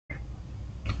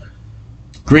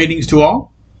Greetings to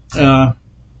all.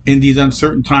 In these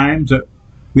uncertain times that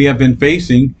we have been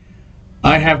facing,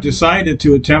 I have decided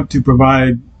to attempt to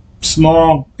provide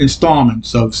small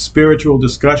installments of spiritual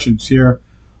discussions here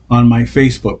on my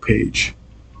Facebook page.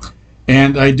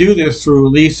 And I do this through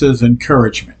Lisa's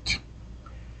encouragement.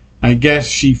 I guess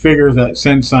she figures that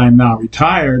since I'm now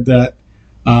retired that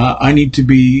I need to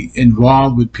be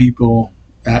involved with people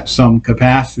at some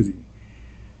capacity.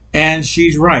 And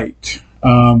she's right.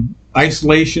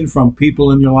 Isolation from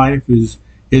people in your life is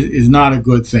not a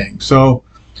good thing. So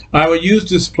I would use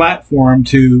this platform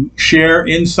to share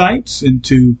insights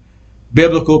into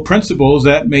biblical principles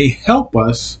that may help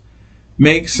us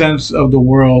make sense of the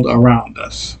world around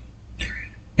us.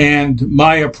 And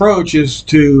my approach is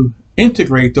to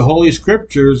integrate the Holy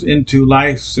Scriptures into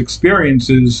life's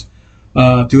experiences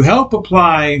to help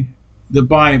apply the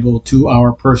Bible to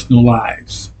our personal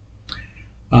lives.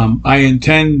 I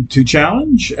intend to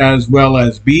challenge as well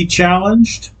as be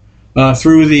challenged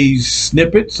through these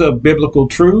snippets of biblical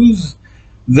truths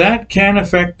that can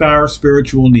affect our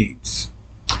spiritual needs.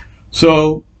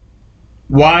 So,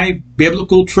 why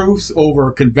biblical truth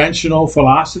over conventional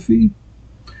philosophy?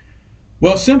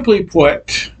 Well, simply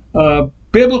put,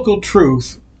 biblical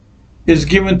truth is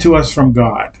given to us from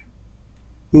God,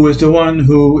 who is the one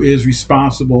who is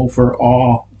responsible for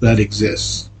all that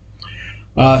exists.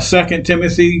 2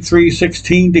 Timothy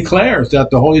 3:16 declares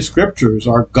that the Holy Scriptures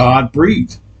are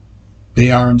God-breathed.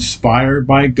 They are inspired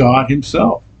by God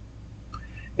Himself.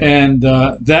 And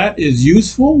that is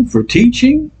useful for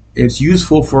teaching. It's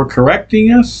useful for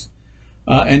correcting us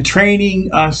and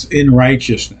training us in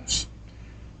righteousness.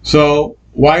 So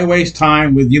why waste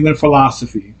time with human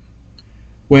philosophy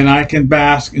when I can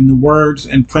bask in the words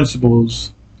and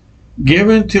principles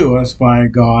given to us by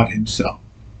God Himself?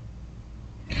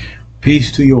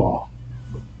 Peace to you all.